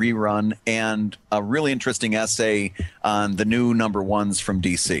rerun, and a really interesting essay on the new number 1s from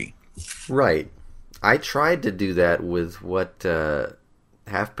DC. Right. I tried to do that with what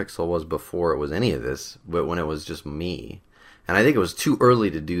Half Pixel was before it was any of this, but when it was just me. And I think it was too early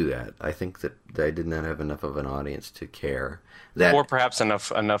to do that. I think that I did not have enough of an audience to care. Or perhaps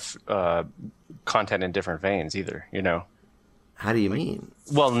enough content in different veins either, How do you mean?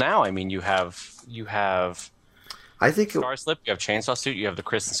 Well, now, you have I think Star Slip, you have Chainsaw Suit, you have the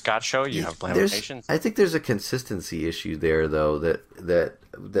Chris and Scott Show, you have Lamentations. I think there's a consistency issue there, though,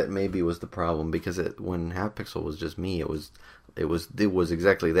 that maybe was the problem, because when Half Pixel was just me, it was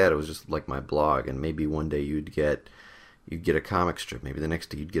exactly that. It was just like my blog, and maybe one day you'd get a comic strip, maybe the next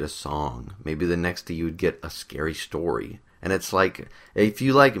day you'd get a song, maybe the next day you'd get a scary story. And it's like, if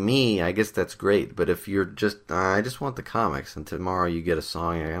you like me, I guess that's great. But if you're just, I just want the comics, and tomorrow you get a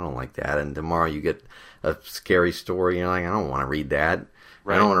song, I don't like that. And tomorrow you get a scary story, you're like, I don't want to read that.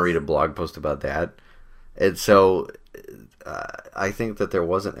 Right. I don't want to read a blog post about that. And so I think that there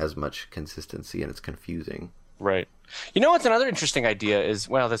wasn't as much consistency, and it's confusing. Right. What's another interesting idea is,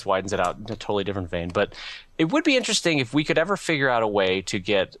 this widens it out in a totally different vein, but it would be interesting if we could ever figure out a way to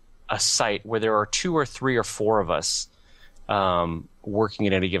get a site where there are 2 or 3 or 4 of us working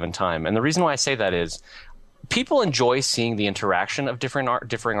at any given time. And the reason why I say that is people enjoy seeing the interaction of differing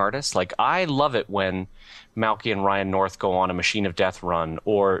artists. Like, I love it when Malky and Ryan North go on a Machine of Death run,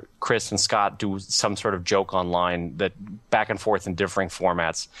 or Chris and Scott do some sort of joke online that back and forth in differing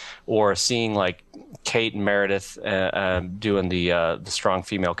formats, or seeing like Kate and Meredith doing the strong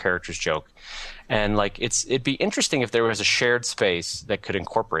female characters joke. And it'd be interesting if there was a shared space that could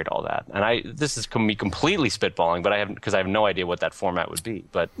incorporate all that. And this is me completely spitballing, but I have no idea what that format would be.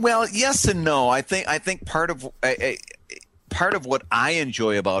 But yes and no. I think part of what I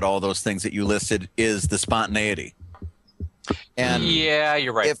enjoy about all those things that you listed is the spontaneity. And yeah,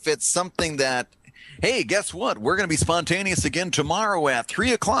 you're right. if it's something that, hey, guess what? We're going to be spontaneous again tomorrow at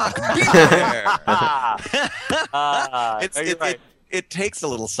 3:00. Be there. You're right. It takes a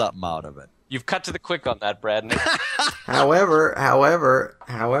little something out of it. You've cut to the quick on that, Brad. However,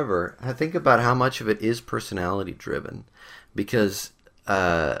 I think about how much of it is personality driven, because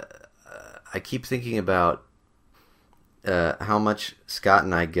I keep thinking about how much Scott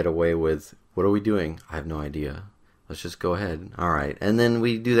and I get away with. What are we doing? I have no idea. Let's just go ahead. All right, and then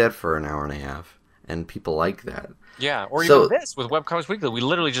we do that for an hour and a half, and people like that. Yeah, or even this with Webcomics Weekly, we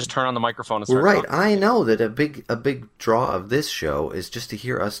literally just turn on the microphone and start right. talking. I know that a big draw of this show is just to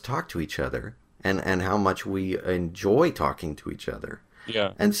hear us talk to each other, and how much we enjoy talking to each other.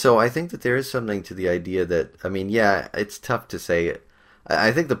 Yeah. And so I think that there is something to the idea that, I mean, yeah, it's tough to say.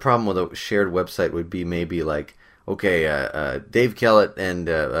 I think the problem with a shared website would be maybe like, okay, Dave Kellett and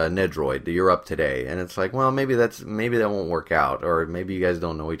Nedroid, you're up today, and it's like, well, maybe that won't work out, or maybe you guys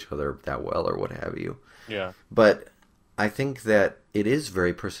don't know each other that well, or what have you. Yeah. But I think that it is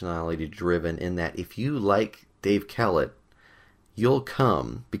very personality driven in that if you like Dave Kellett, you'll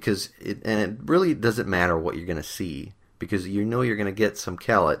come because it really doesn't matter what you're going to see, because you know you're going to get some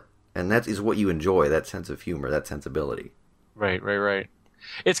Kellett, and that is what you enjoy, that sense of humor, that sensibility. Right.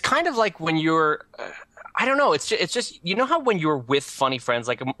 It's kind of like when you're, I don't know, it's just, you know how when you're with funny friends,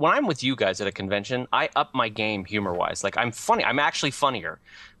 like when I'm with you guys at a convention, I up my game humor-wise. Like I'm funny, I'm actually funnier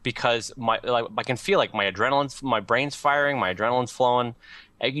because I can feel like my brain's firing, my adrenaline's flowing.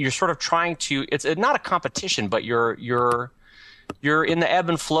 You're sort of trying to, it's not a competition, but you're in the ebb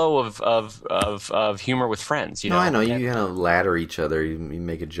and flow of humor with friends. You know, I know. You kind of ladder each other. You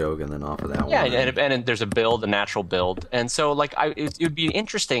make a joke, and then off of that one. Yeah, and there's a natural build. And so, like, it would be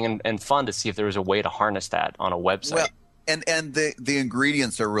interesting and fun to see if there was a way to harness that on a website. Well, and the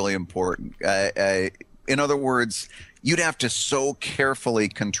ingredients are really important. In other words, you'd have to so carefully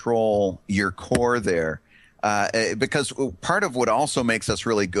control your core there. Because part of what also makes us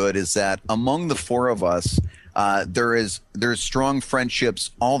really good is that among the four of us, there's strong friendships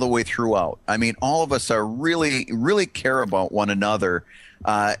all the way throughout. I mean, all of us are really, really care about one another.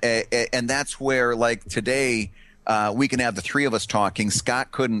 And that's where, like today, we can have the three of us talking.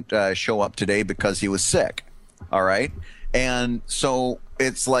 Scott couldn't show up today because he was sick. All right. And so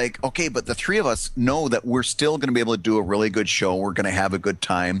it's like, okay, but the three of us know that we're still going to be able to do a really good show. We're going to have a good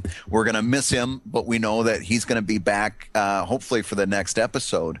time. We're going to miss him, but we know that he's going to be back, hopefully for the next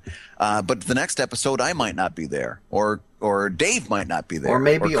episode. But the next episode, I might not be there, or Dave might not be there, or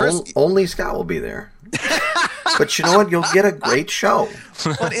maybe only Scott will be there. But you know what? You'll get a great show.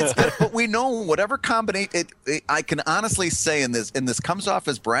 But we know whatever combination. I can honestly say, and this comes off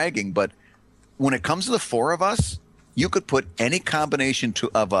as bragging, but when it comes to the four of us, you could put any combination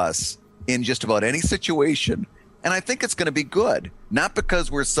of us in just about any situation, and I think it's going to be good. Not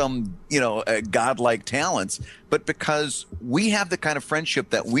because we're some, godlike talents, but because we have the kind of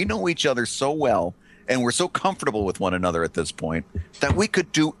friendship that we know each other so well, and we're so comfortable with one another at this point that we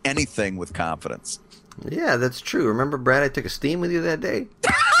could do anything with confidence. Yeah, that's true. Remember, Brad, I took a steam with you that day?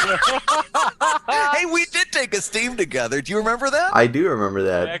 Hey, we did take a steam together. Do you remember that? I do remember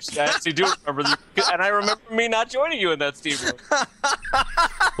that. I actually do remember and I remember me not joining you in that steam room.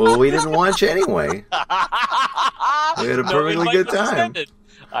 Well, we didn't want you anyway. We had a perfectly good time.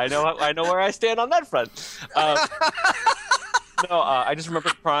 I know where I stand on that front. I just remember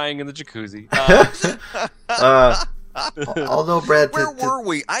crying in the jacuzzi. Although, Brad, where were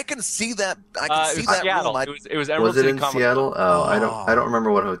we? I can see that. I can see that Seattle. room. It was Emerald was it City in Comic Seattle? Oh, I don't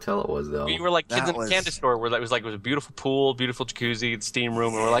remember what hotel it was though. We were like kids in the candy store where it was a beautiful pool, beautiful jacuzzi, steam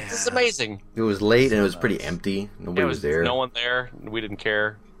room, and we're like, this is amazing. It was late and it was pretty empty. Nobody was there. No one there. We didn't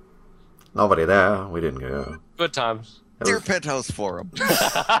care. Nobody there. We didn't go. Good times. Dear Penthouse Forum.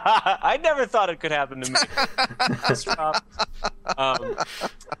 I never thought it could happen to me.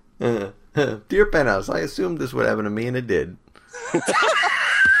 Dear Penthouse, I assumed this would happen to me, and it did.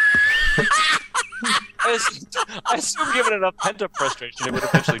 I assume given enough pent-up frustration, it would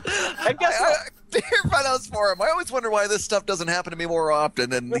eventually. And guess what? Dear Penthouse Forum, I always wonder why this stuff doesn't happen to me more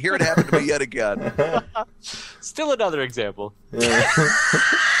often, and here it happened to me yet again. Still another example.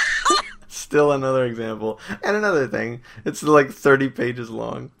 Still another example. And another thing, it's like 30 pages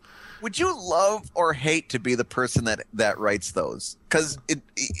long. Would you love or hate to be the person that writes those? Because it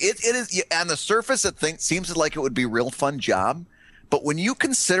is, on the surface, seems like it would be a real fun job. But when you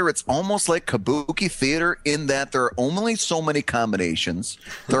consider it's almost like kabuki theater in that there are only so many combinations.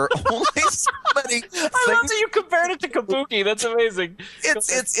 There are only so many things. I love that you compared it to kabuki. That's amazing.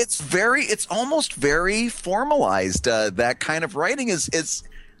 It's almost very formalized. That kind of writing is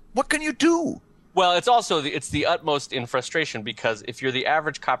what can you do? Well, it's also it's the utmost in frustration because if you're the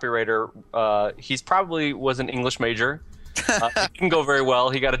average copywriter, he's probably was an English major. It didn't go very well.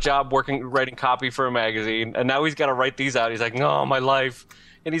 He got a job writing copy for a magazine, and now he's got to write these out. He's like, "No, my life,"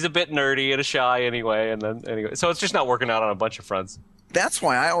 and he's a bit nerdy and shy anyway. So it's just not working out on a bunch of fronts. That's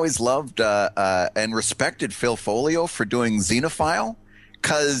why I always loved and respected Phil Folio for doing Xenophile,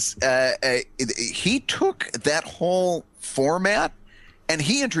 because he took that whole format and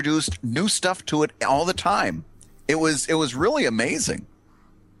he introduced new stuff to it all the time. It was really amazing.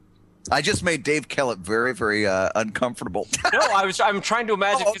 I just made Dave Kellett very, very uncomfortable. No, I'm trying to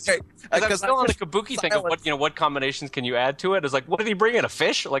imagine because I'm still on the Kabuki thing of what combinations can you add to it? It's like, what did he bring in? A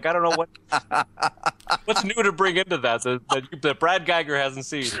fish? Like, I don't know what's new to bring into that that Brad Geiger hasn't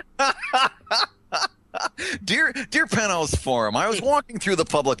seen. Dear Penthouse Forum, I was walking through the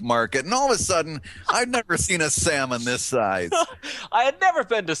public market, and all of a sudden, I'd never seen a salmon this size. I had never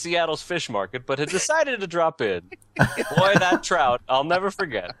been to Seattle's fish market, but had decided to drop in. Boy, that trout, I'll never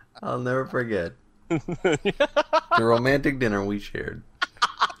forget. I'll never forget. The romantic dinner we shared.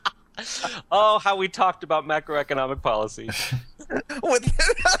 Oh, how we talked about macroeconomic policy.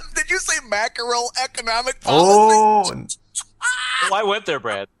 Did you say macroeconomic policy? Oh, I went there,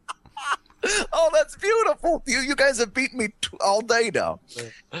 Brad. Oh, that's beautiful. You guys have beaten me all day now.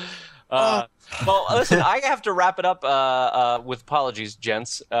 Well, listen, I have to wrap it up with apologies,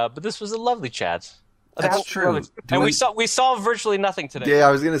 gents. But this was a lovely chat. that's true. And we saw virtually nothing today. Yeah,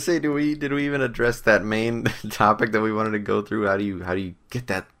 I was gonna say, did we even address that main topic that we wanted to go through? How do you get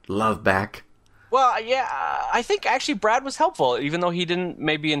that love back? Well, yeah, I think actually Brad was helpful, even though he didn't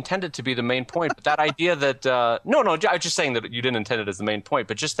maybe intend it to be the main point. But that idea that no, I was just saying that you didn't intend it as the main point,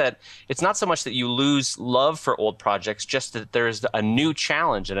 but just that it's not so much that you lose love for old projects, just that there's a new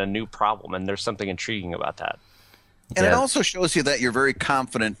challenge and a new problem, and there's something intriguing about that. And it also shows you that you're very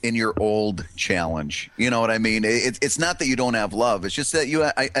confident in your old challenge. You know what I mean? It's not that you don't have love. It's just that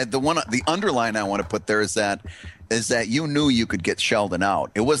the underline I want to put there is that you knew you could get Sheldon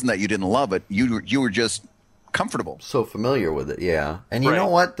out. It wasn't that you didn't love it. You were just comfortable. So familiar with it, yeah. And you know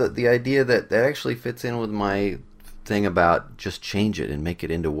what? The idea that actually fits in with my thing about just change it and make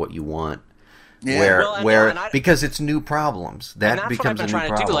it into what you want. Yeah. Because it's new problems. That becomes a new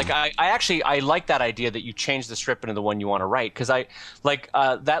problem. To do. Like I like that idea that you change the strip into the one you want to write, because I like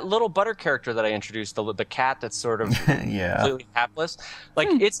that little Butter character that I introduced, the cat that's sort of completely hapless. Like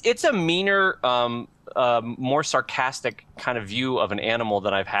it's a meaner, more sarcastic kind of view of an animal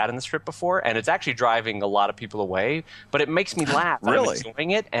than I've had in the strip before, and it's actually driving a lot of people away. But it makes me laugh. Really? I'm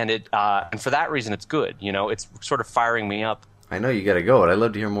enjoying it, and and for that reason, it's good. You know, it's sort of firing me up. I know you got to go, but I'd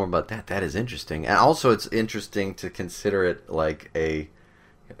love to hear more about that. That is interesting. And also, it's interesting to consider it like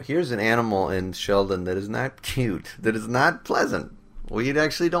here's an animal in Sheldon that is not cute, that is not pleasant. We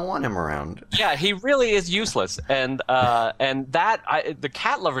actually don't want him around. Yeah, he really is useless. And the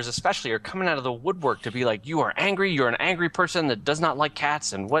cat lovers especially are coming out of the woodwork to be like, you are angry, you're an angry person that does not like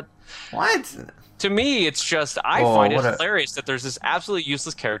cats, and what? To me, it's just I find it hilarious that there's this absolutely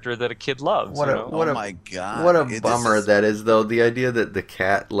useless character that a kid loves. Oh my god! What a bummer that is, though. The idea that the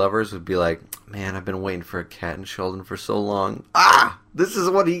cat lovers would be like, "Man, I've been waiting for a cat in Sheldon for so long. This is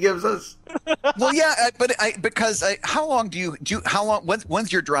what he gives us." Well, yeah, because how long how long?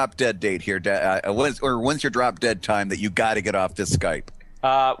 When's your drop dead date here? When's your drop dead time that you got to get off this Skype?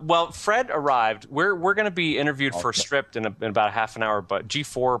 Well, Fred arrived. We're going to be interviewed for Stripped in about a half an hour, but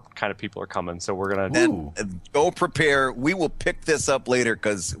G4 kind of people are coming, so we're going to go prepare. We will pick this up later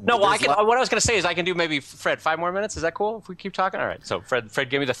because what I was going to say is I can do maybe Fred 5 more minutes. Is that cool if we keep talking? All right. So Fred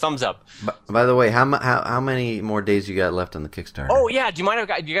gave me the thumbs up. By the way, how many more days you got left on the Kickstarter? Oh yeah. Do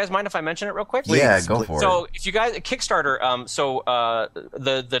you guys mind if I mention it real quick? Please, go for it. So if you guys Kickstarter,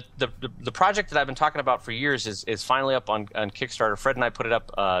 the project that I've been talking about for years is finally up on Kickstarter. Fred and I put it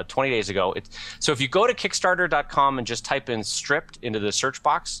up 20 days ago. So if you go to Kickstarter.com and just type in Stripped into the search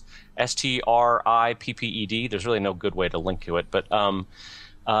box, STRIPPED, there's really no good way to link to it, but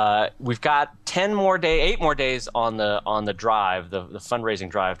we've got 8 more days on the drive, the fundraising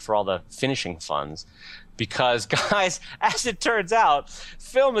drive for all the finishing funds. Because, guys, as it turns out,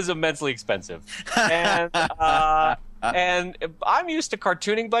 film is immensely expensive. And and I'm used to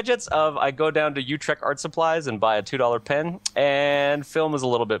cartooning budgets of I go down to Utrecht Art Supplies and buy a $2 pen, and film is a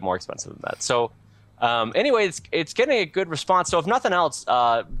little bit more expensive than that. So anyway, it's getting a good response. So if nothing else,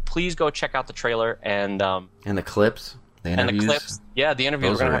 please go check out the trailer and the clips, the interviews. And the clips. Yeah, the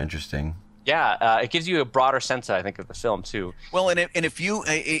interviews are interesting. Yeah, it gives you a broader sense, I think, of the film too. Well, and if you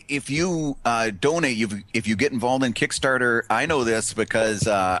donate, if you get involved in Kickstarter, I know this because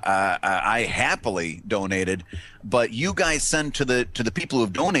I happily donated. But you guys send to the people who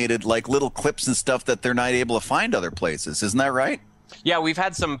have donated like little clips and stuff that they're not able to find other places. Isn't that right? Yeah, we've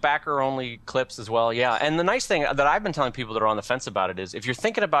had some backer-only clips as well. Yeah, and the nice thing that I've been telling people that are on the fence about it is, if you're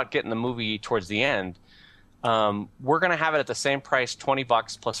thinking about getting the movie towards the end, we're going to have it at the same price,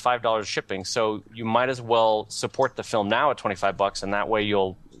 $20 plus $5 shipping. So you might as well support the film now at $25, and that way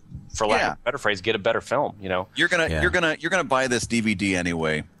you'll, for lack of a better phrase, get a better film. You know, you're gonna buy this DVD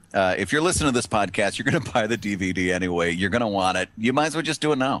anyway. If you're listening to this podcast, you're gonna buy the DVD anyway. You're gonna want it. You might as well just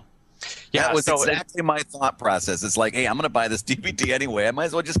do it now. Yeah, that was exactly my thought process. It's like, hey, I'm going to buy this DVD anyway. I might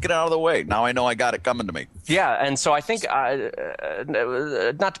as well just get it out of the way. Now I know I got it coming to me. Yeah, and so I think,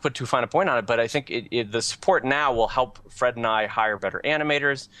 not to put too fine a point on it, but I think the support now will help Fred and I hire better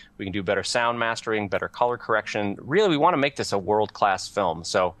animators. We can do better sound mastering, better color correction. Really, we want to make this a world-class film.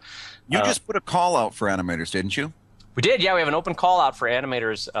 So you just put a call out for animators, didn't you? We did, yeah. We have an open call out for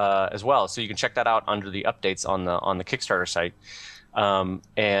animators as well. So you can check that out under the updates on the Kickstarter site. Anyway,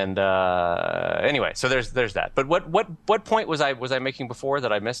 so there's that. But what point was I making before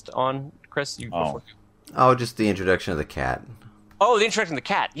that I missed on, Chris? Oh, just the introduction of the cat. Oh, the introduction of the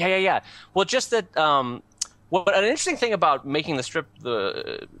cat. Yeah. Well, just that. Well, an interesting thing about making the strip,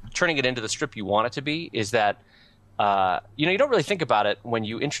 turning it into the strip you want it to be, is that you don't really think about it when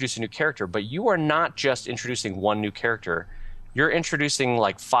you introduce a new character, but you are not just introducing one new character. You're introducing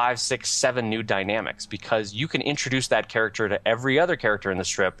like 5, 6, 7 new dynamics, because you can introduce that character to every other character in the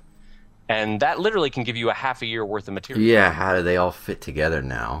strip, and that literally can give you a half a year worth of material. Yeah, how do they all fit together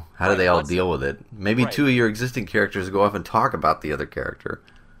now? How do they all deal with it? Maybe 2 of your existing characters go off and talk about the other character.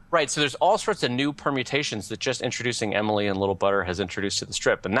 Right, so there's all sorts of new permutations that just introducing Emily and Little Butter has introduced to the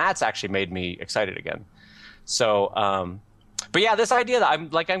strip, and that's actually made me excited again. So, but yeah, this idea that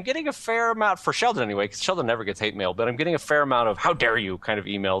I'm getting a fair amount for Sheldon anyway, because Sheldon never gets hate mail, but I'm getting a fair amount of "how dare you" kind of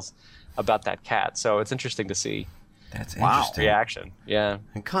emails about that cat. So it's interesting to see. That's interesting. Reaction. Yeah.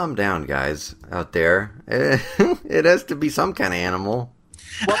 And calm down, guys out there. It has to be some kind of animal.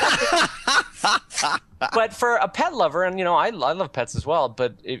 Well, but for a pet lover, and I love pets as well,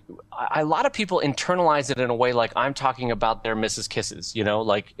 but a lot of people internalize it in a way like I'm talking about their Mrs. Kisses.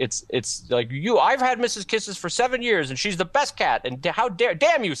 Like it's like I've had Mrs. Kisses for 7 years, and she's the best cat, and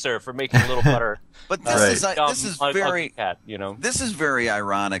damn you, sir, for making Little Butter. But this is very cat, This is very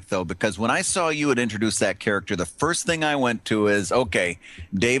ironic though, because when I saw you had introduced that character, the first thing I went to is, okay,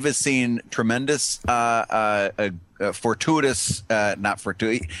 Dave has seen tremendous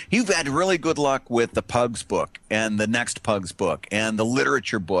you've had really good luck with the Pugs book and the next Pugs book and the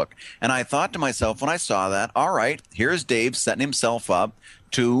literature book. And I thought to myself when I saw that, all right, here's Dave setting himself up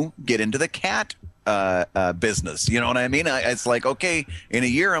to get into the cat business. You know what I mean? It's like, okay, in a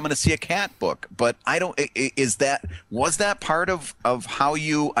year I'm going to see a cat book, but I don't. Was that part of how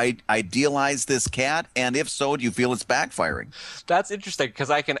you idealize this cat? And if so, do you feel it's backfiring? That's interesting, because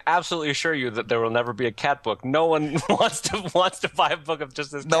I can absolutely assure you that there will never be a cat book. No one wants to buy a book of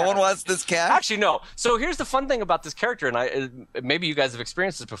just this cat. No one wants this cat? Actually, no. So here's the fun thing about this character, and maybe you guys have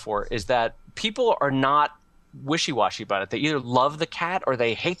experienced this before, is that people are not wishy-washy about it. They either love the cat or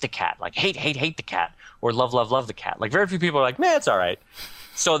they hate the cat, like hate the cat, or love the cat. Like very few people are like, man, it's all right.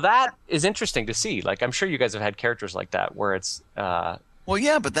 So that is interesting to see. Like I'm sure you guys have had characters like that where it's well,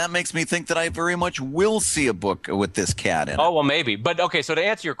 yeah, but that makes me think that I very much will see a book with this cat in it. Oh, well, maybe. But okay, so to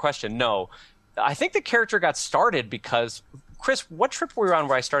answer your question, no. I think the character got started because, Chris, what trip were we on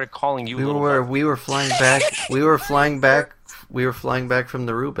where I started calling you Little Butter? We were flying back. We were flying back from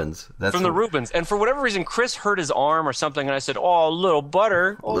the Rubens. The Rubens. And for whatever reason, Chris hurt his arm or something, and I said, "Oh, Little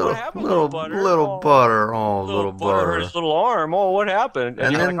Butter. Oh, what happened, Little Butter? Little Butter. Oh, Little Butter hurt his little arm. Oh, what happened?"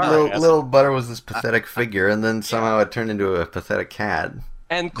 And then Little Butter was this pathetic figure, and then somehow it turned into a pathetic cat.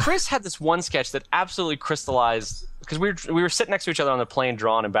 And Chris had this one sketch that absolutely crystallized, because we were sitting next to each other on the plane,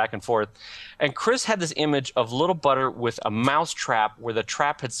 drawing and back and forth, and Chris had this image of Little Butter with a mouse trap where the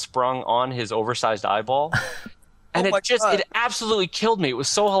trap had sprung on his oversized eyeball. And it absolutely killed me. It was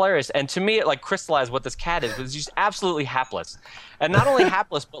so hilarious. And to me, it like crystallized what this cat is. It was just absolutely hapless. And not only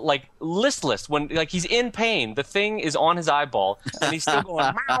hapless, but like listless. When like he's in pain, the thing is on his eyeball, and he's still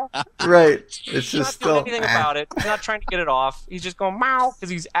going meow. Right. It's just not doing anything about it. He's not trying to get it off. He's just going meow because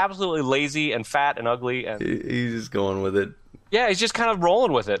he's absolutely lazy and fat and ugly. And he's just going with it. Yeah, he's just kind of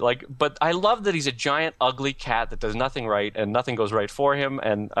rolling with it. Like, but I love that he's a giant, ugly cat that does nothing right, and nothing goes right for him.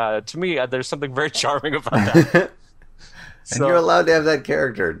 And to me, there's something very charming about that. And you're allowed to have that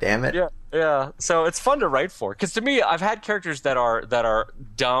character, damn it. Yeah. So it's fun to write for. Because to me, I've had characters that are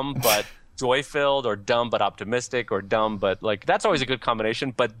dumb but joy-filled or dumb but optimistic or dumb but like that's always a good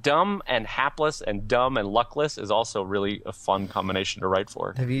combination. But dumb and hapless and dumb and luckless is also really a fun combination to write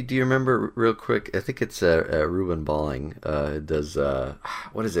for. Do you remember real quick? I think it's Ruben Balling does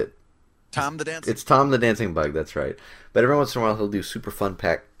what is it? Tom the Dancing. It's Tom the Dancing Bug. That's right. But every once in a while he'll do Super Fun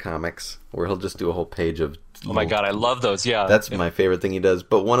Pack comics where he'll just do a whole page of. Oh my god, I love those. Yeah, that's my favorite thing he does.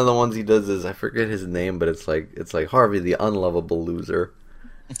 But one of the ones he does is I forget his name, but it's like Harvey the unlovable loser.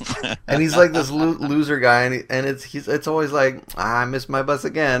 And he's like this loser guy, and it's always like I missed my bus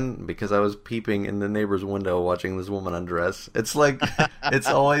again because I was peeping in the neighbor's window watching this woman undress. It's like it's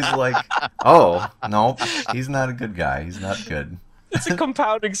always like, oh no, he's not a good guy. He's not good. It's a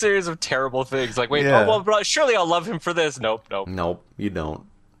compounding series of terrible things. Like wait, yeah. oh well, surely I'll love him for this. Nope, you don't.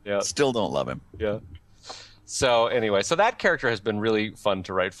 Yeah, still don't love him. Yeah. So anyway, so that character has been really fun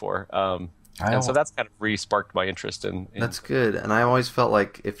to write for. And so that's kind of re-sparked my interest in. That's good. And I always felt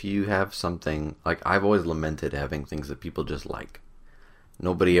like if you have something, like I've always lamented having things that people just like. I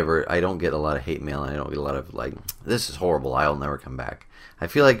don't get a lot of hate mail, and I don't get a lot of like, this is horrible, I'll never come back. I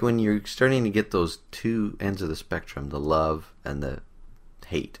feel like when you're starting to get those two ends of the spectrum, the love and the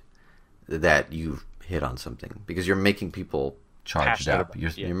hate, that you've hit on something. Because you're making people charged up.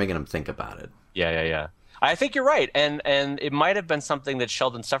 You're making them think about it. Yeah. I think you're right, and it might have been something that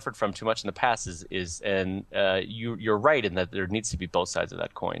Sheldon suffered from too much in the past. You're right in that there needs to be both sides of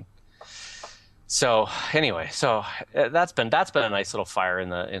that coin. So anyway, that's been a nice little fire in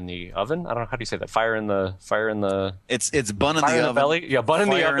the oven. I don't know, how do you say that? Fire in the It's bun in the oven. Belly. Yeah, bun in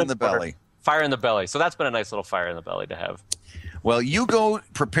the oven. Fire in the belly. Fire in the belly. So that's been a nice little fire in the belly to have. Well, you go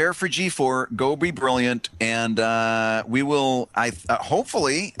prepare for G4, go be brilliant, and we will,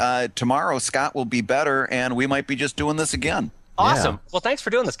 hopefully, tomorrow Scott will be better, and we might be just doing this again. Awesome. Yeah. Well, thanks for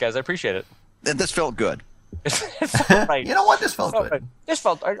doing this, guys. I apprate it. And this felt good. It felt right. You know what? This felt good.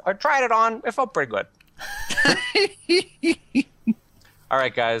 I tried it on. It felt pretty good. All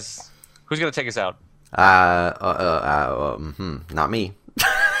right, guys. Who's going to take us out? Not me.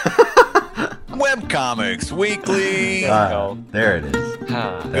 Webcomics Weekly. There it is.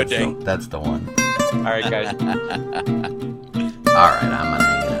 Good day. That's the one. All right, guys. All right, I'm going to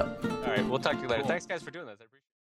hang it up. All right, we'll talk to you later. Thanks, guys, for doing this.